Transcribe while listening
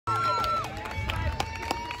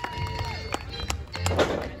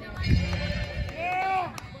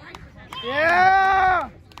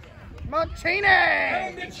Chini!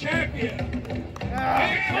 And the champion.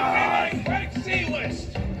 And Craig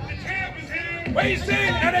C-list. The champ is here. Weighs in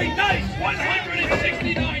at a nice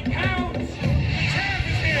 169 pounds. The champ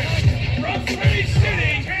is here. From City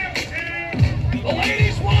City. The champ is here. The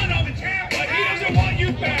ladies want him, but he doesn't want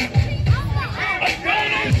you back.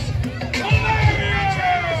 Adonis Valerio.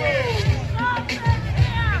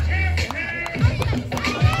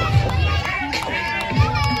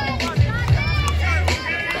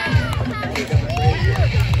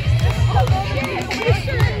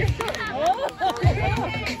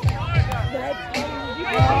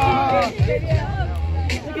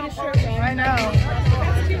 Look at his shirt, man. I know.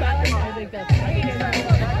 That's too bad. I think that's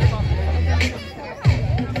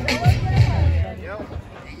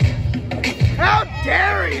How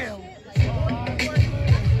dare you!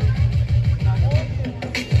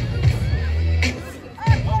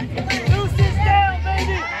 Loose this down,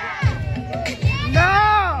 baby!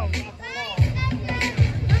 No!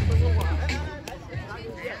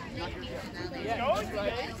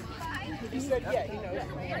 He said yeah, he knows.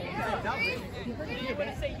 You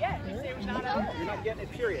didn't say yeah. You say it was not out. You're not getting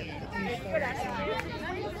it, period.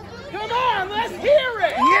 Come on, let's hear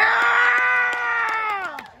it! Yeah!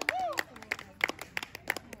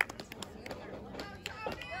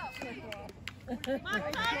 I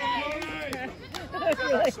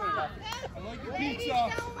like your pizza.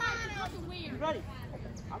 You ready?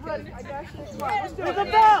 I'm ready. I got you. With the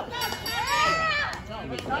bell!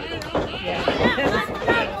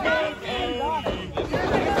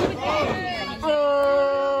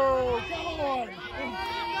 Oh! Come on!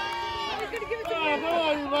 He's gonna give it to Come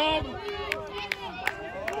on, man!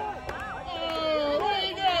 Oh, what are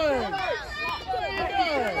you doing? What are you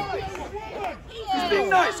doing? He's being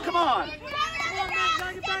nice. Come on.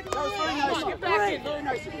 That was very nice. Get back in. Very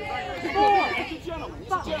nice of you. Come on. He's a gentleman.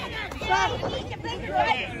 He's a gentleman.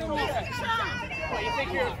 Well, you think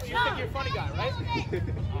you're a funny guy, right?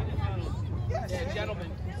 Yeah, gentlemen.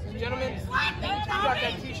 Gentlemen, you got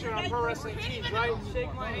that t-shirt on Pro Wrestling Tees, right?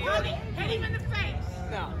 Shake my hand. Hit him in the face.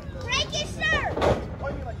 No. Break his shirt.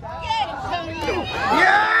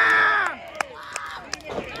 Yeah!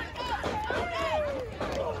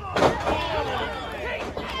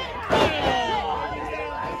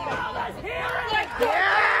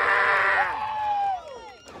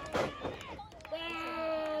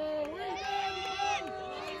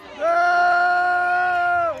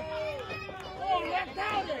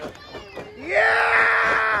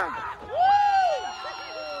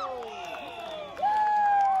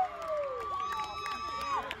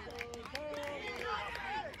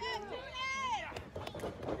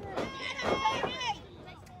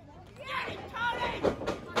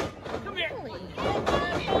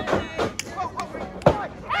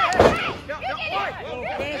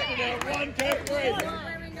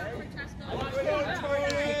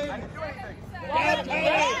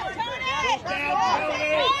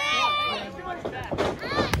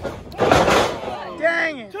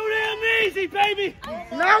 Dang it! Too damn easy, baby!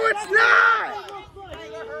 No, it's not!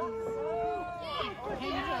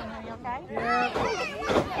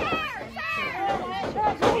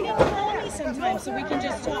 call me sometime so we can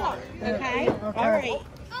just talk, okay? All right.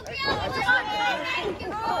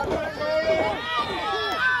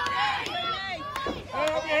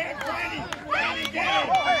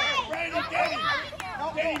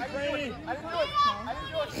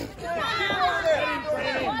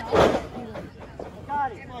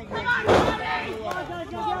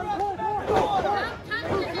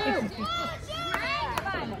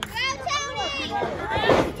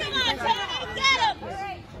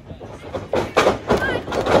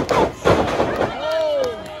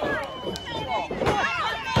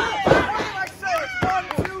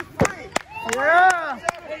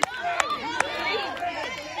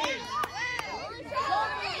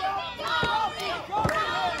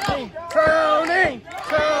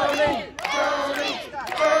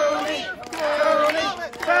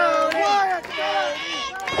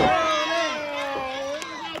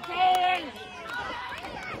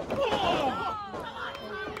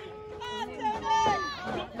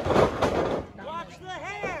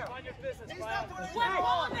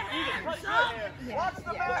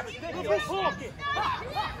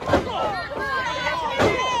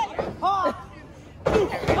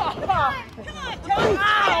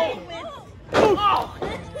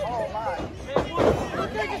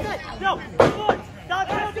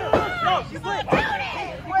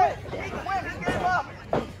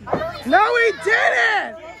 No, he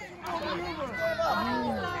didn't!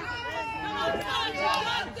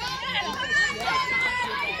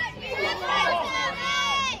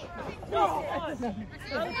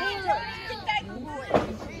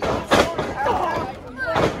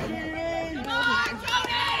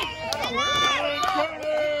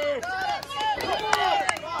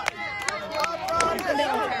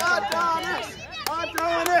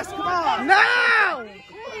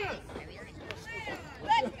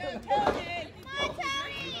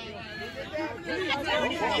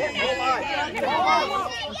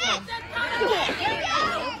 It's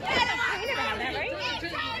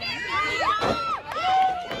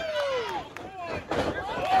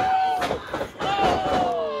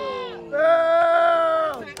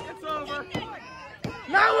over.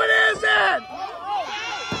 No, it isn't!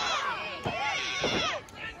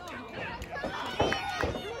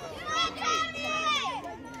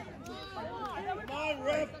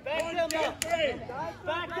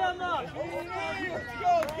 Back them up.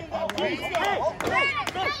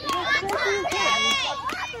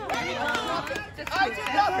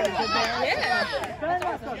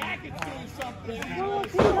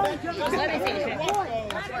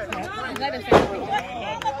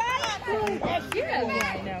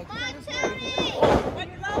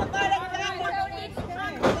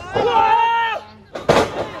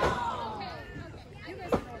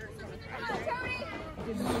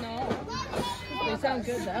 They sound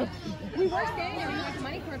good though. We were standing there and the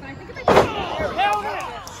money for it, but I think if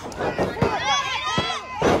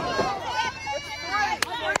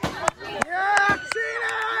Yeah,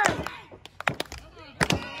 Chini!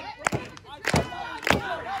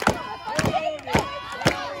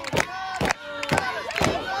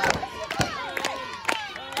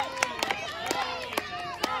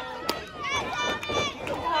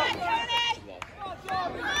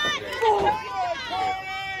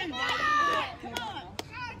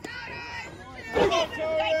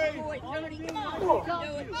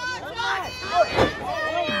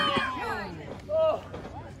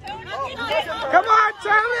 Come on,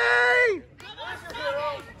 Tony!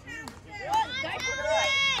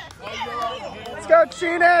 Let's go,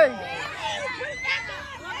 Chini!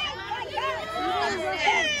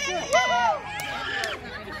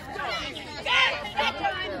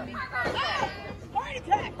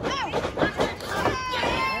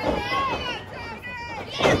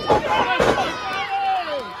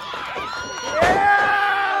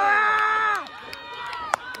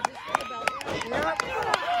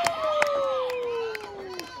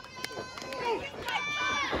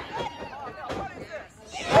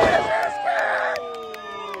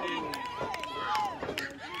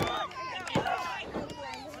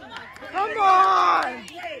 Come on!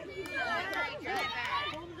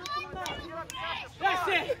 That's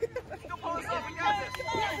it!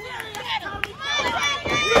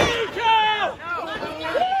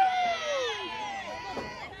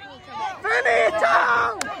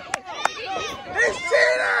 Finito! He's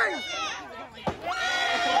cheating!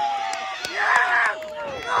 Yeah!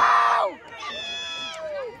 No!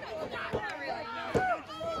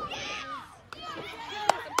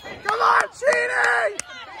 Come on, Chini!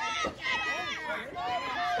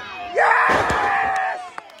 Yes!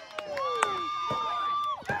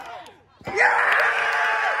 Yes!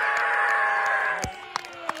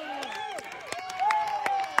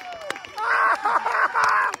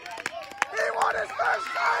 He won his first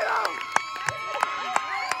title!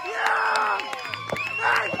 Yeah!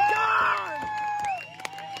 Thank God!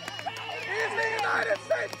 He's the United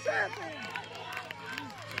States champion!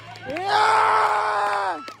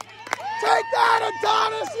 Yeah! Take that,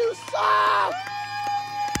 Adonis, you suck!